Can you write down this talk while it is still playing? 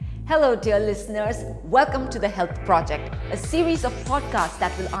Hello, dear listeners. Welcome to The Health Project, a series of podcasts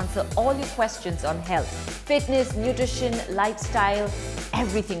that will answer all your questions on health, fitness, nutrition, lifestyle,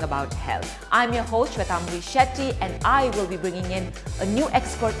 everything about health. I'm your host, Shwetamri Shetty, and I will be bringing in a new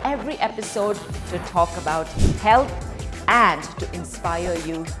expert every episode to talk about health and to inspire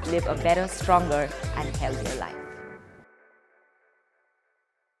you to live a better, stronger, and healthier life.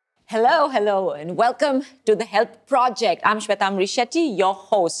 Hello, and welcome to The Health Project. I'm Shwetamri Shetty, your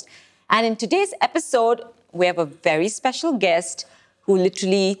host. And in today's episode, we have a very special guest who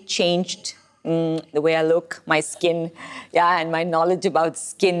literally changed the way I look, my skin, and my knowledge about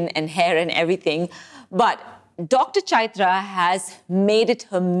skin and hair and everything. But Dr. Chaitra has made it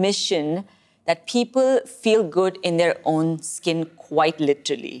her mission that people feel good in their own skin, quite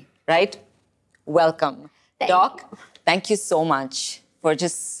literally, right? Welcome. Doc, thank you so much for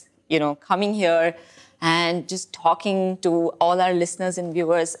just coming here and just talking to all our listeners and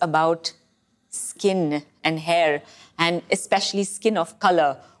viewers about skin and hair, and especially skin of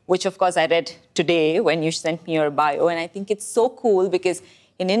color, which of course I read today when you sent me your bio. And I think it's so cool because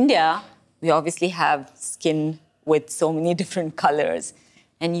in India, we obviously have skin with so many different colors.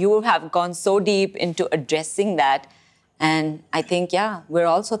 And you have gone so deep into addressing that. And I think, we're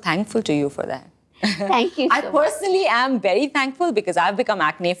also thankful to you for that. Thank you so I personally am very thankful because I've become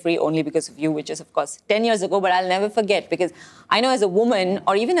acne-free only because of you, which is, of course, 10 years ago, but I'll never forget because I know as a woman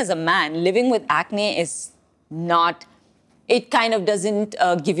or even as a man, living with acne is not, it kind of doesn't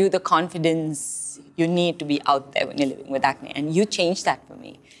give you the confidence you need to be out there when you're living with acne. And you changed that for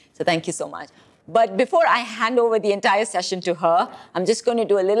me. So thank you so much. But before I hand over the entire session to her, I'm just going to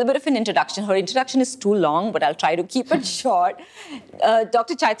do a little bit of an introduction. Her introduction is too long, but I'll try to keep it short.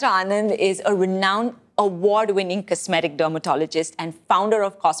 Dr. Chaitra Anand is a renowned award-winning cosmetic dermatologist and founder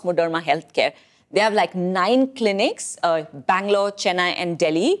of Cosmoderma Healthcare. They have like 9 clinics, Bangalore, Chennai, and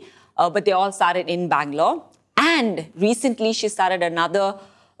Delhi, but they all started in Bangalore. And recently, she started another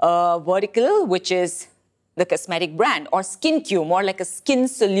vertical, which is the cosmetic brand, or SkinQ, more like a skin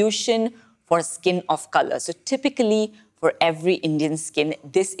solution for skin of color. So typically, for every Indian skin,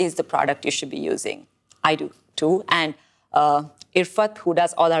 this is the product you should be using. I do too. And Irfat, who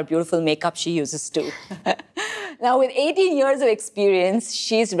does all our beautiful makeup, she uses too. Now, with 18 years of experience,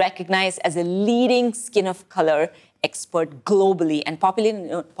 she's recognized as a leading skin of color expert globally and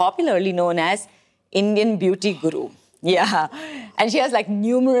popularly known as Indian Beauty Guru. Yeah. And she has like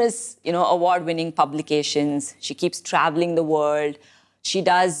numerous, award-winning publications. She keeps traveling the world. She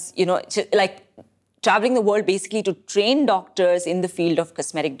does, traveling the world basically to train doctors in the field of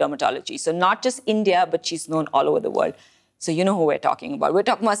cosmetic dermatology. So not just India, but she's known all over the world. So you know who we're talking about. We're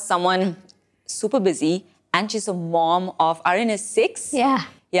talking about someone super busy, and she's a mom of, Arin is 6? Yeah.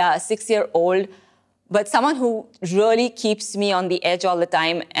 Yeah, a 6-year-old. But someone who really keeps me on the edge all the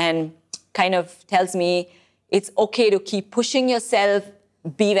time and kind of tells me it's okay to keep pushing yourself,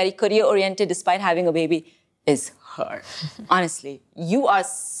 be very career-oriented despite having a baby, is her. Honestly, you are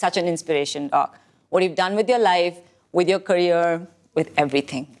such an inspiration, Doc. What you've done with your life, with your career, with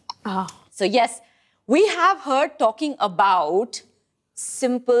everything. Oh. So yes, we have her talking about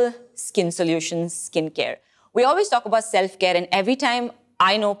simple skin solutions, skincare. We always talk about self-care, and every time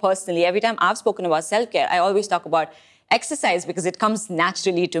I know personally, every time I've spoken about self-care, I always talk about exercise because it comes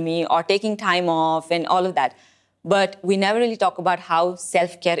naturally to me, or taking time off and all of that. But we never really talk about how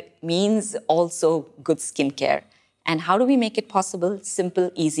self-care means also good skincare. And how do we make it possible,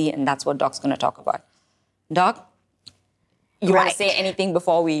 simple, easy? And that's what Doc's going to talk about. Doc, you want to say anything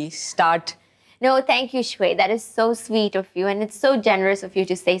before we start? No, thank you, Shwe. That is so sweet of you. And it's so generous of you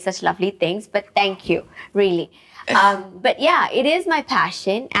to say such lovely things. But thank you, really. But yeah, it is my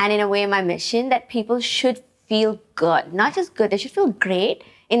passion and in a way my mission that people should feel good. Not just good, they should feel great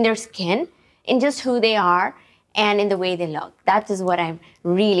in their skin, in just who they are, and in the way they look. That is what I'm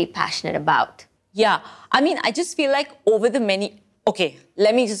really passionate about. Yeah. I mean, I just feel like over the many... Okay,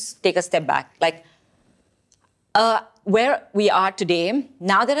 let me just take a step back. Like, where we are today,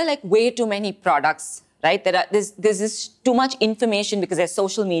 now there are like way too many products, right? There's this too much information because there's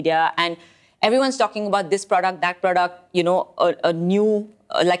social media and everyone's talking about this product, that product, a new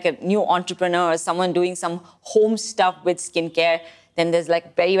entrepreneur or someone doing some home stuff with skincare. Then there's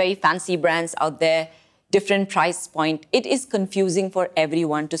like very, very fancy brands out there, different price point. It is confusing for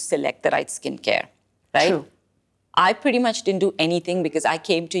everyone to select the right skincare, right? True. I pretty much didn't do anything because I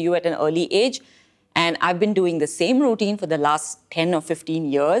came to you at an early age and I've been doing the same routine for the last 10 or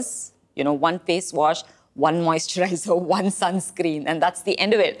 15 years. One face wash, one moisturizer, one sunscreen, and that's the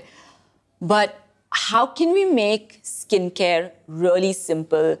end of it. But how can we make skincare really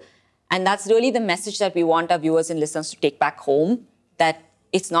simple? And that's really the message that we want our viewers and listeners to take back home, that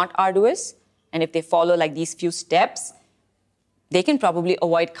it's not arduous. And if they follow like these few steps, they can probably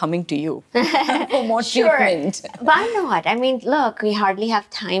avoid coming to you for more treatment. Why not? I mean, look, we hardly have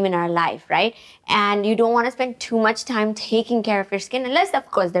time in our life, right? And you don't want to spend too much time taking care of your skin, unless,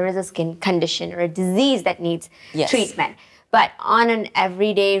 of course, there is a skin condition or a disease that needs treatment. But on an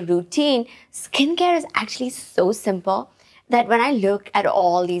everyday routine, skincare is actually so simple that when I look at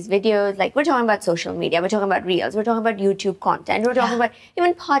all these videos, like we're talking about social media, we're talking about reels, we're talking about YouTube content, we're talking about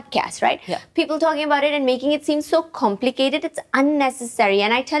even podcasts, right? People talking about it and making it seem so complicated, it's unnecessary.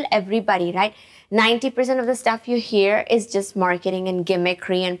 And I tell everybody, right, 90% of the stuff you hear is just marketing and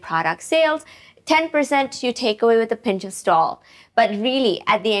gimmickry and product sales. 10% you take away with a pinch of salt. But really,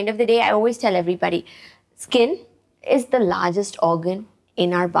 at the end of the day, I always tell everybody, skin is the largest organ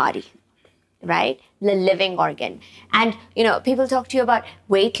in our body, right? The living organ. And, you know, people talk to you about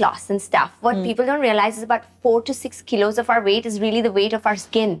weight loss and stuff. What people don't realize is about 4 to 6 kilos of our weight is really the weight of our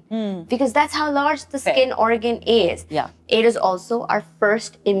skin. Because that's how large the skin organ is. It is also our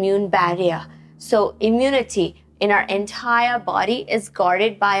first immune barrier. So immunity in our entire body is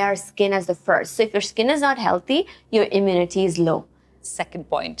guarded by our skin as the first. So if your skin is not healthy, your immunity is low. Second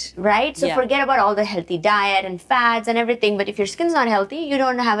point. Right? So forget about all the healthy diet and fads and everything. But if your skin's not healthy, you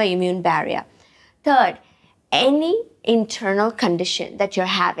don't have an immune barrier. Third, any internal condition that you're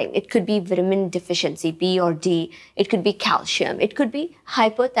having, it could be vitamin deficiency, B or D, it could be calcium, it could be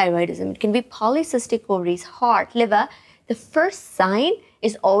hypothyroidism, it can be polycystic ovaries, heart, liver. The first sign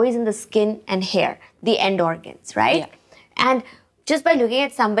is always in the skin and hair, the end organs, right? And just by looking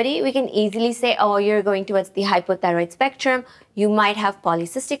at somebody, we can easily say, oh, you're going towards the hypothyroid spectrum, you might have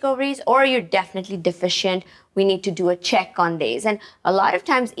polycystic ovaries, or you're definitely deficient. We need to do a check on these. And a lot of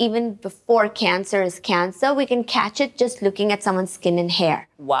times, even before cancer is cancer, we can catch it just looking at someone's skin and hair.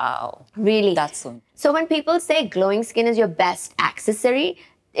 Wow. Really? That's so. So when people say glowing skin is your best accessory,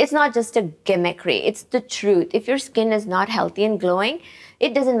 it's not just a gimmickry. It's the truth. If your skin is not healthy and glowing,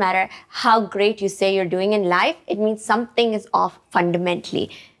 it doesn't matter how great you say you're doing in life. It means something is off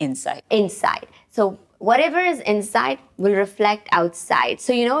fundamentally. Inside. So whatever is inside will reflect outside.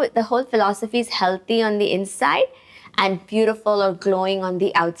 So, you know, the whole philosophy is healthy on the inside and beautiful or glowing on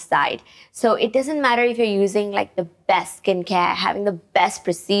the outside. So it doesn't matter if you're using like the best skincare, having the best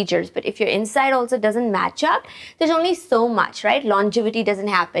procedures, but if your inside also doesn't match up, there's only so much, right? Longevity doesn't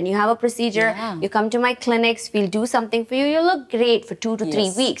happen. You have a procedure, you come to my clinics, we'll do something for you, you look great for 2 to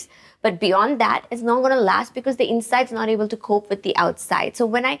 3 weeks. But beyond that, it's not going to last because the inside's not able to cope with the outside. So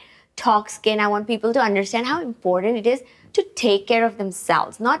when I talk skin, I want people to understand how important it is to take care of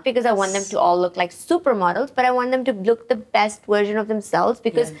themselves. Not because I want them to all look like supermodels, but I want them to look the best version of themselves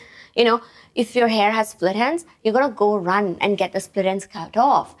because, you know, if your hair has split ends, you're going to go run and get the split ends cut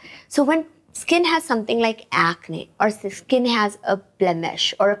off. So when skin has something like acne or the skin has a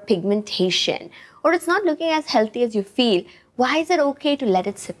blemish or a pigmentation or it's not looking as healthy as you feel, why is it okay to let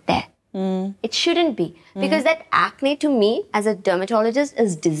it sit there? It shouldn't be because that acne to me as a dermatologist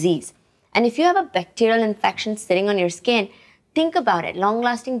is disease. And if you have a bacterial infection sitting on your skin, think about it.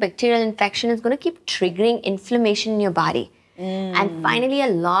 Long-lasting bacterial infection is going to keep triggering inflammation in your body. And finally, a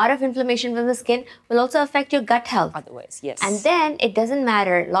lot of inflammation from the skin will also affect your gut health. Otherwise, yes. And then it doesn't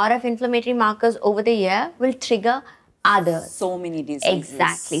matter. A lot of inflammatory markers over the year will trigger others. So many diseases.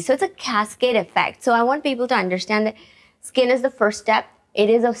 Exactly. So it's a cascade effect. So I want people to understand that skin is the first step. It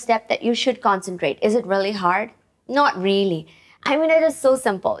is a step that you should concentrate. Is it really hard? Not really. I mean, it is so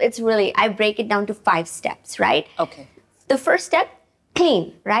simple. It's really, I break it down to 5 steps, right? Okay. The first step,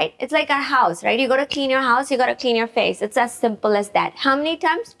 clean, right? It's like our house, right? You got to clean your house, you got to clean your face. It's as simple as that. How many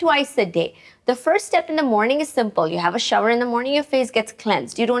times? Twice a day. The first step in the morning is simple. You have a shower in the morning, your face gets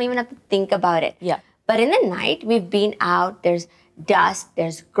cleansed. You don't even have to think about it. But in the night, we've been out, there's dust,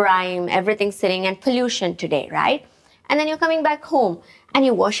 there's grime, everything's sitting and pollution today, right? And then you're coming back home and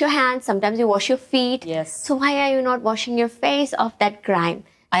you wash your hands. Sometimes you wash your feet. So why are you not washing your face off that grime?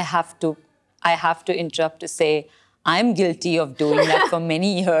 I have to interrupt to say, I'm guilty of doing that for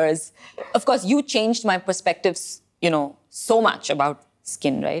many years. Of course, you changed my perspectives, you know, so much about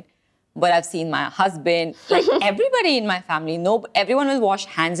skin, right? But I've seen my husband, like everybody in my family, everyone will wash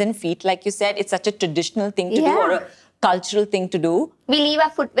hands and feet. Like you said, it's such a traditional thing to do or a cultural thing to do. We leave our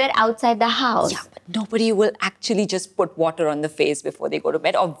footwear outside the house. Yeah, but nobody will actually just put water on the face before they go to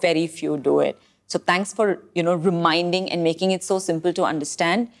bed, or very few do it. So thanks for, you know, reminding and making it so simple to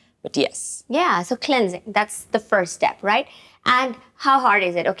understand. But yes. Yeah, so cleansing, that's the first step, right? And how hard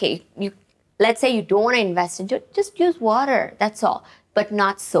is it? Okay, let's say you don't want to invest into it, just use water, that's all, but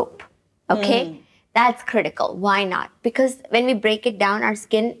not soap, okay? That's critical. Why not? Because when we break it down, our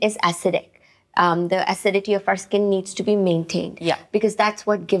skin is acidic. the acidity of our skin needs to be maintained. Yeah. Because that's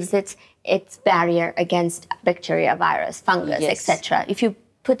what gives its barrier against bacteria, virus, fungus, Yes. etc. If you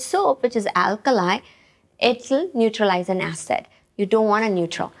put soap, which is alkali, it'll neutralize an acid. You don't want a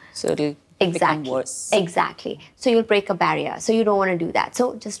neutral. So it'll become worse. Exactly. So you'll break a barrier. So you don't want to do that.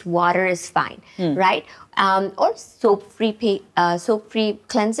 So just water is fine, right? Or soap-free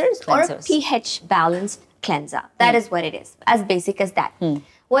cleansers, or a pH balanced cleanser. That is what it is. As basic as that.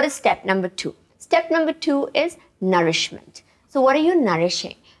 What is step number 2? Step number 2 is nourishment. So what are you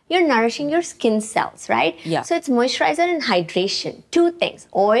nourishing? You're nourishing your skin cells, right? Yeah. So it's moisturizer and hydration. 2 things,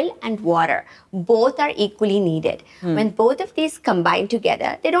 oil and water. Both are equally needed. When both of these combine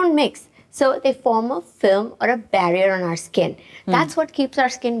together, they don't mix. So they form a film or a barrier on our skin. That's what keeps our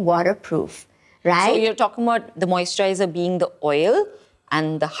skin waterproof, right? So you're talking about the moisturizer being the oil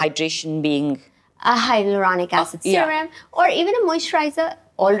and the hydration being... A hyaluronic acid serum, or even a moisturizer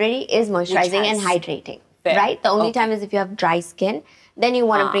already is moisturizing and hydrating, right? The only time is if you have dry skin, then you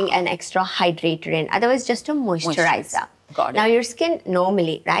want to bring an extra hydrator in. Otherwise, just a moisturizer. Got it. Now, your skin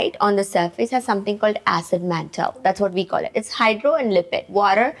normally, right, on the surface has something called acid mantle. That's what we call it. It's hydro and lipid,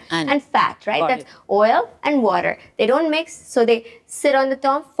 water and fat, right? That's oil and water. They don't mix, so they sit on the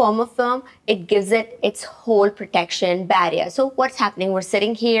top, form a film. It gives it its whole protection barrier. So what's happening? We're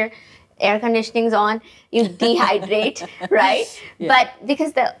sitting here, air conditioning's on, you dehydrate, right? But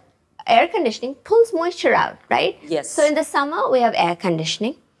because the air conditioning pulls moisture out, right? Yes. So in the summer, we have air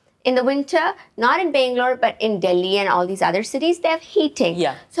conditioning. In the winter, not in Bangalore, but in Delhi and all these other cities, they have heating.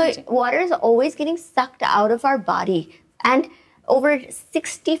 Yeah. So water is always getting sucked out of our body. And over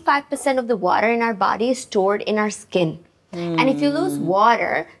 65% of the water in our body is stored in our skin. And if you lose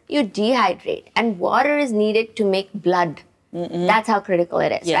water, you dehydrate. And water is needed to make blood. That's how critical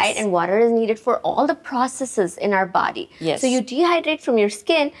it is, right? And water is needed for all the processes in our body. So you dehydrate from your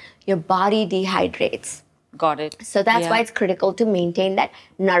skin, your body dehydrates. Got it. So that's why it's critical to maintain that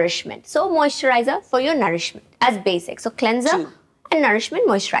nourishment. So moisturizer for your nourishment as basic. So cleanser and nourishment,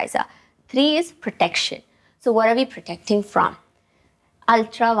 moisturizer. 3 is protection. So what are we protecting from?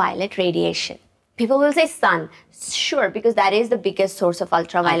 Ultraviolet radiation. People will say sun. Sure, because that is the biggest source of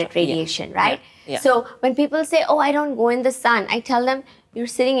ultraviolet radiation, right? So when people say, oh, I don't go in the sun, I tell them, you're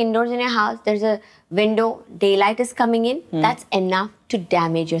sitting indoors in your house, there's a window, daylight is coming in, that's enough to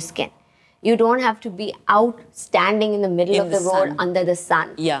damage your skin. You don't have to be out standing in the middle of the road under the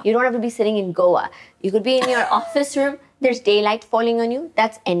sun. You don't have to be sitting in Goa. You could be in your office room, there's daylight falling on you,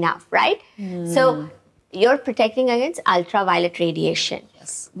 that's enough, right? So you're protecting against ultraviolet radiation.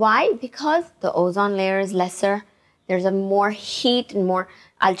 Why? Because the ozone layer is lesser. There's a more heat and more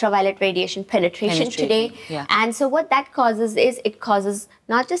ultraviolet radiation penetration today. And so what that causes is it causes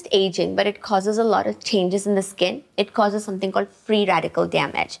not just aging, but it causes a lot of changes in the skin. It causes something called free radical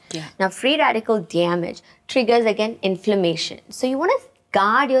damage. Now, free radical damage triggers, again, inflammation. So you want to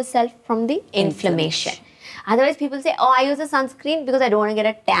guard yourself from the inflammation. Otherwise, people say, oh, I use a sunscreen because I don't want to get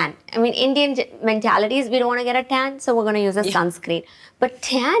a tan. I mean, Indian mentality is we don't want to get a tan, so we're going to use a sunscreen. But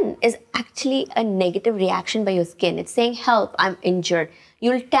tan is actually a negative reaction by your skin. It's saying, help, I'm injured.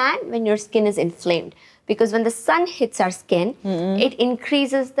 You'll tan when your skin is inflamed. Because when the sun hits our skin, it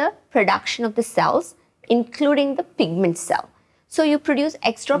increases the production of the cells, including the pigment cell. So you produce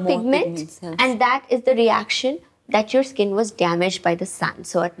extra pigment, and that is the reaction that your skin was damaged by the sun.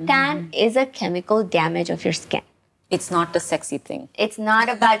 So a tan is a chemical damage of your skin. It's not a sexy thing. It's not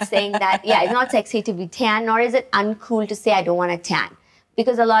about saying that, it's not sexy to be tan, nor is it uncool to say I don't want to tan.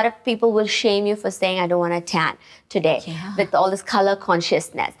 Because a lot of people will shame you for saying I don't want to tan today with all this color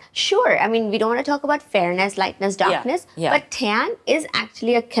consciousness. Sure, I mean, we don't want to talk about fairness, lightness, darkness, but tan is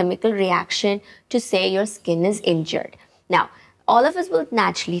actually a chemical reaction to say your skin is injured. Now, all of us will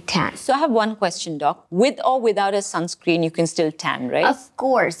naturally tan. So I have one question, Doc. With or without a sunscreen, you can still tan, right? Of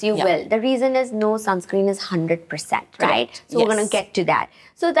course, you will. The reason is no sunscreen is 100%, right? So we're going to get to that.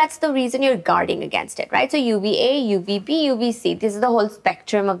 So that's the reason you're guarding against it, right? So UVA, UVB, UVC, this is the whole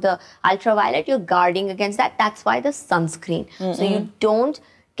spectrum of the ultraviolet. You're guarding against that. That's why the sunscreen. So you don't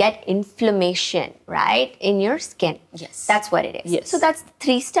get inflammation, right, in your skin. That's what it is. So that's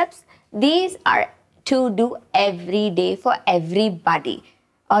 3 steps. These are to do every day for everybody,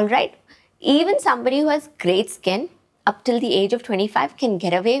 all right? Even somebody who has great skin up till the age of 25 can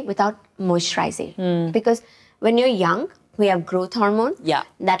get away without moisturizing. Because when you're young, we have growth hormone.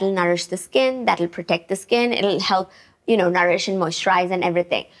 That'll nourish the skin, that'll protect the skin, it'll help, nourish and moisturize and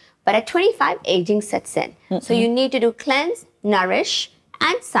everything. But at 25, aging sets in. So you need to do cleanse, nourish,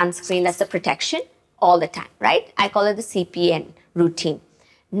 and sunscreen. That's the protection all the time, right? I call it the CPN routine.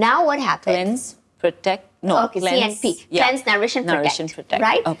 Now what happens? Cleanse, protect, cleanse, CNP. Cleanse, nourish, and protect.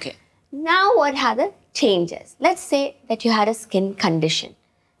 Right? Okay. Now what are the changes? Let's say that you had a skin condition,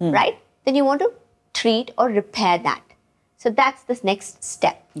 right? Then you want to treat or repair that. So that's the next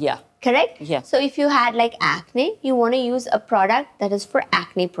step. Yeah. Correct? Yeah. So if you had like acne, you want to use a product that is for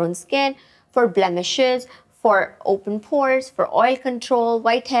acne prone skin, for blemishes, for open pores, for oil control,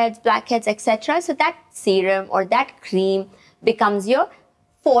 whiteheads, blackheads, etc. So that serum or that cream becomes your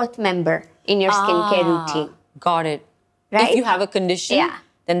fourth member in your skincare routine. Got it. Right? If you have a condition, Yeah.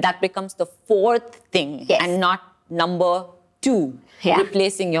 then that becomes the fourth thing Yes. and not number 2, Yeah.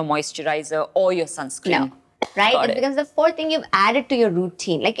 replacing your moisturizer or your sunscreen. No. Right? Got It it. becomes the fourth thing you've added to your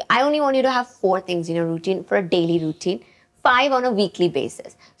routine. Like, I only want you to have 4 things in your routine for a daily routine, 5 on a weekly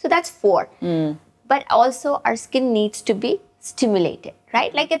basis. So that's 4. But also, our skin needs to be stimulated,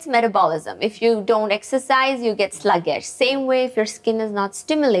 right? Like, it's metabolism. If you don't exercise, you get sluggish. Same way, if your skin is not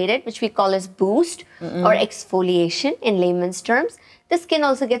stimulated, which we call as boost or exfoliation in layman's terms, the skin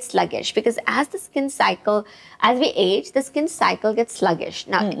also gets sluggish, because as the skin cycle, as we age, the skin cycle gets sluggish.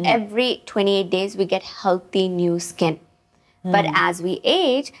 Now, every 28 days, we get healthy new skin. But as we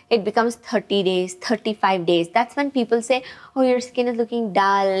age, it becomes 30 days, 35 days. That's when people say, oh, your skin is looking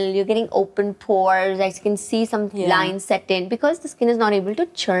dull, you're getting open pores, I can see some lines set in, because the skin is not able to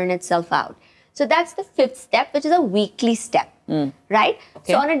churn itself out. So that's the 5th step, which is a weekly step, right?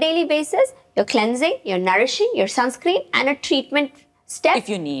 Okay. So on a daily basis, you're cleansing, you're nourishing, your sunscreen, and a treatment step If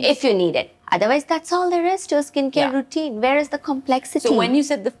you need. If you need it. Otherwise, that's all there is to a skincare Yeah. routine. Where is the complexity? So when you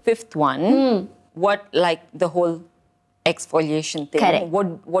said the 5th one, what, like the whole exfoliation thing? Correct.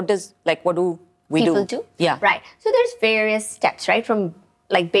 What do we people do? do? Yeah. Right. So there's various steps, right? From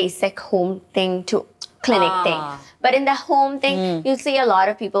like basic home thing to clinic thing. But in the home thing, you see a lot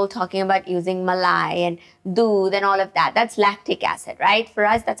of people talking about using malai and doodh and all of that. That's lactic acid, right? For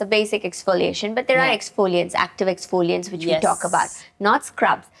us, that's a basic exfoliation. But there are exfoliants, active exfoliants, which we Yes. talk about, not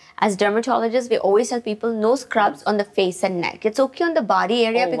scrubs. As dermatologists, we always tell people no scrubs on the face and neck. It's okay on the body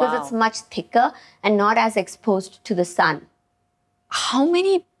area Oh, because wow. it's much thicker and not as exposed to the sun. How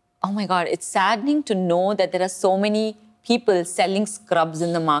many? Oh my God, it's saddening to know that there are so many people selling scrubs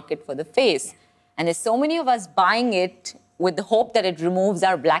in the market for the face. And there's so many of us buying it with the hope that it removes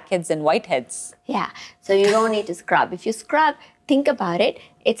our blackheads and whiteheads. Yeah, so you don't need to scrub. If you scrub, think about it.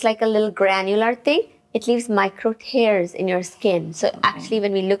 It's like a little granular thing. It leaves micro tears in your skin. So actually,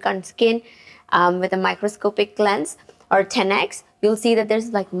 when we look on skin with a microscopic lens or 10x, you'll see that there's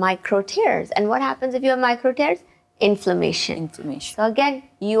like micro tears. And what happens if you have micro tears? Inflammation. Inflammation. So again,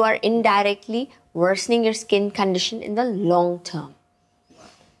 you are indirectly worsening your skin condition in the long term.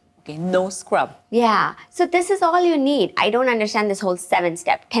 Okay, no scrub. Yeah. So this is all you need. I don't understand this whole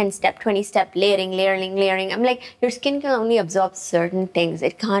 7-step, 10-step, 20-step layering. I'm like, your skin can only absorb certain things.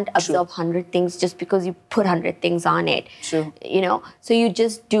 It can't absorb 100 things just because you put 100 things on it. True. You know, so you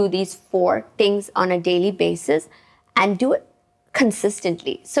just do these 4 things on a daily basis and do it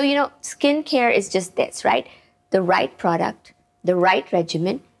consistently. So, you know, skincare is just this, right? The right product, the right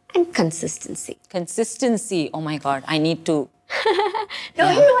regimen, and consistency. Consistency. Oh my God, I need to. No,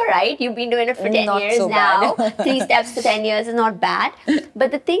 you are right. You've been doing it for 10 Not years so now. bad. 3 steps to 10 years is not bad.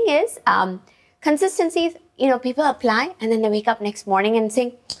 But the thing is, consistency is, you know, people apply and then they wake up next morning and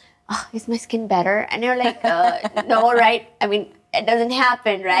say, oh, is my skin better? And you're like, no, right? I mean, it doesn't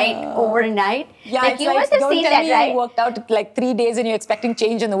happen, right? Overnight. Yeah, like it's you like, must have don't seen tell that, me right? you worked out like 3 days and you're expecting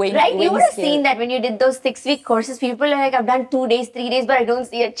change in the way Right, you would have scale. seen that when you did those 6-week courses. People are like, I've done 2 days, 3 days, but I don't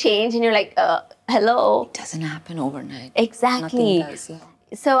see a change. And you're like, hello. It doesn't happen overnight. Exactly. Nothing does, yeah.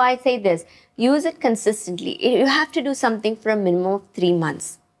 So I say this, use it consistently. You have to do something for a minimum of 3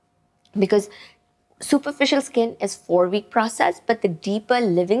 months, because superficial skin is 4-week process, but the deeper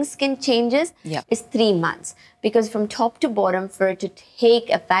living skin changes Yeah. is 3 months, because from top to bottom for it to take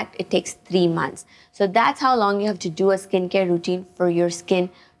effect, it takes 3 months. So that's how long you have to do a skincare routine for your skin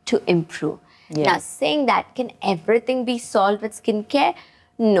to improve. Yeah. Now, saying that, can everything be solved with skincare?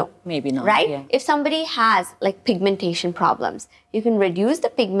 No. Maybe not, Right? yeah. If somebody has like pigmentation problems, you can reduce the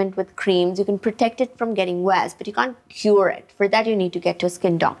pigment with creams, you can protect it from getting worse, but you can't cure it. For that, you need to get to a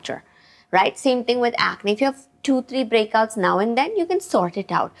skin doctor, right? Same thing with acne. If you have 2-3 breakouts now and then, you can sort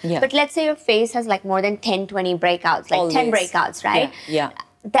it out. Yeah. But let's say your face has like more than 10-20 breakouts, like 10 Always. breakouts, right? Yeah.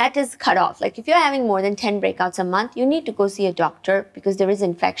 That is cut off. Like if you're having more than 10 breakouts a month, you need to go see a doctor, because there is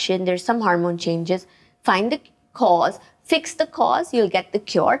infection, there's some hormone changes. Find the cause, fix the cause, you'll get the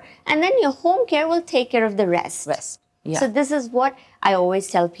cure, and then your home care will take care of the rest. Yeah. So this is what I always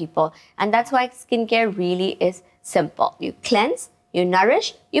tell people. And that's why skincare really is simple. You cleanse, you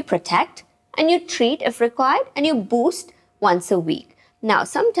nourish, you protect, and you treat if required, and you boost once a week. Now,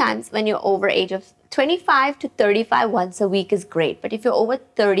 sometimes when you're over age of 25 to 35 once a week is great. But if you're over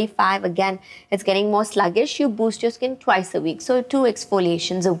 35, again, it's getting more sluggish. You boost your skin twice a week. So 2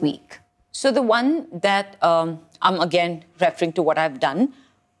 exfoliations a week. So the one that I'm again referring to what I've done,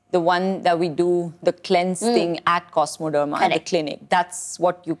 the one that we do, the cleanse thing at Cosmoderma at the clinic, that's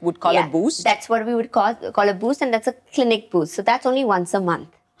what you would call a boost? That's what we would call a boost, and that's a clinic boost. So that's only once a month.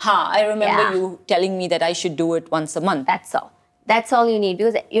 I remember you telling me that I should do it once a month. That's all. That's all you need,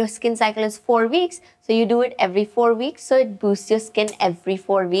 because your skin cycle is 4 weeks. So you do it every 4 weeks. So it boosts your skin every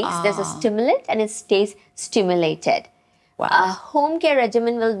 4 weeks. There's a stimulant and it stays stimulated. Wow. A home care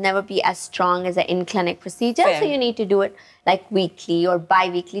regimen will never be as strong as an in-clinic procedure. Fair. So you need to do it like weekly or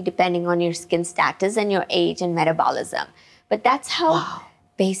bi-weekly, depending on your skin status and your age and metabolism. But that's how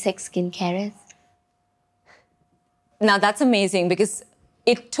basic skincare is. Now that's amazing, because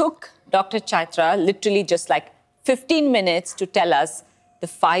it took Dr. Chaitra literally just like 15 minutes to tell us the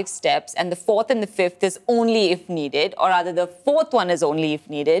 5 steps, and the 4th and the 5th is only if needed, or rather the 4th one is only if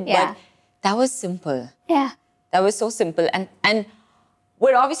needed. Yeah. But that was simple. Yeah. That was so simple. And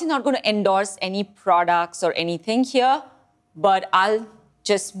we're obviously not going to endorse any products or anything here, but I'll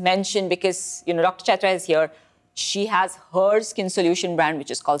just mention, because, you know, Dr. Chaitra is here. She has her skin solution brand, which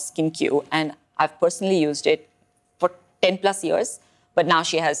is called SkinQ, and I've personally used it for 10 plus years, but now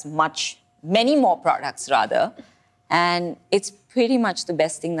she has many more products rather. And it's pretty much the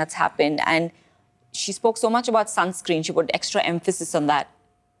best thing that's happened. And she spoke so much about sunscreen. She put extra emphasis on that.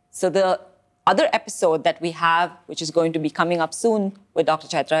 So the other episode that we have, which is going to be coming up soon with Dr.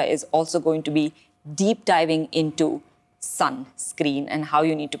 Chaitra, is also going to be deep diving into sunscreen and how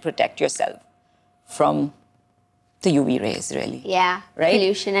you need to protect yourself from the UV rays, really. Yeah. Right?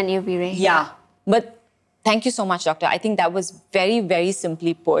 Pollution and UV rays. Yeah. But thank you so much, Doctor. I think that was very, very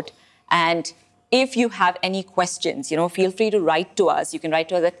simply put. And if you have any questions, you know, feel free to write to us. You can write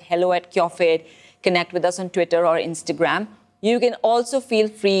to us at hello@CureFit, connect with us on Twitter or Instagram. You can also feel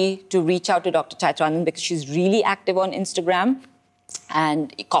free to reach out to Dr. Chaitra Anand, because she's really active on Instagram.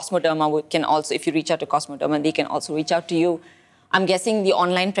 And Cosmoderma can also, if you reach out to Cosmoderma, they can also reach out to you. I'm guessing the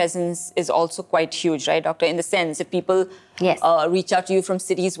online presence is also quite huge, right, Doctor? In the sense, if people reach out to you from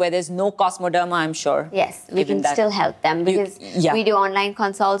cities where there's no Cosmoderma, I'm sure. Yes, we can still help them, because we do online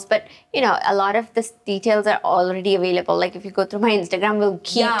consults. But, you know, a lot of the details are already available. Like if you go through my Instagram, we'll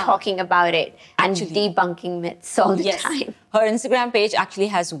keep talking about it and debunking myths all the time. Her Instagram page actually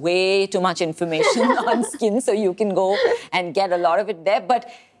has way too much information on skin, so you can go and get a lot of it there. But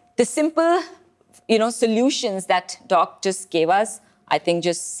the simple, you know, solutions that Doc just gave us, I think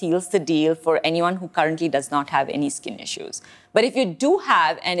just seals the deal for anyone who currently does not have any skin issues. But if you do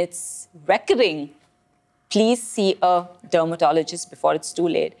have, and it's recurring, please see a dermatologist before it's too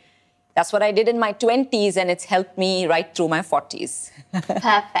late. That's what I did in my 20s, and it's helped me right through my 40s.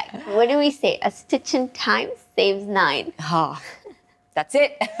 Perfect. What do we say? A stitch in time saves 9. That's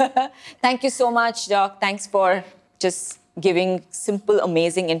it. Thank you so much, Doc. Thanks for just giving simple,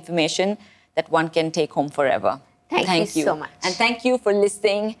 amazing information that one can take home forever. Thank you so much. And thank you for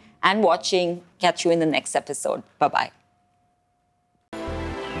listening and watching. Catch you in the next episode. Bye-bye.